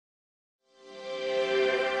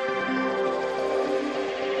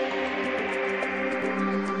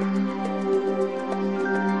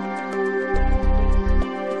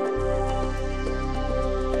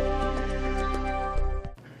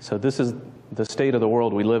So this is the state of the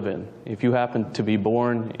world we live in. If you happen to be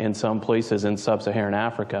born in some places in sub-Saharan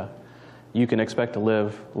Africa, you can expect to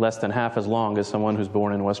live less than half as long as someone who's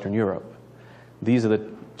born in Western Europe. These are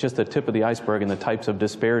just the tip of the iceberg in the types of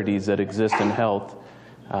disparities that exist in health.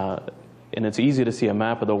 And it's easy to see a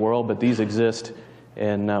map of the world, but these exist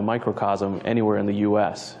in microcosm anywhere in the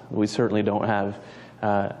U.S. We certainly don't have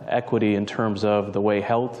equity in terms of the way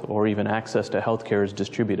health or even access to health care is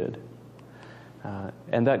distributed.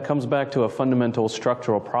 And that comes back to a fundamental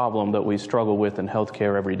structural problem that we struggle with in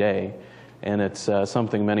healthcare every day, and it's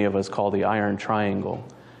something many of us call the iron triangle.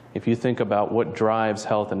 If you think about what drives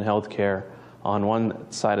health and healthcare, on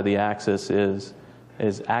one side of the axis is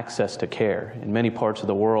access to care. In many parts of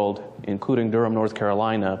the world, including Durham, North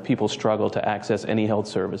Carolina, people struggle to access any health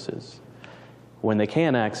services. When they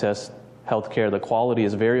can access health care, the quality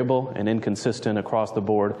is variable and inconsistent across the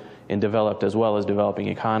board in developed as well as developing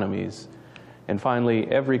economies. And finally,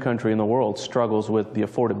 every country in the world struggles with the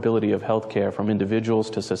affordability of health care, from individuals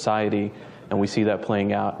to society, and we see that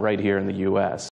playing out right here in the U.S.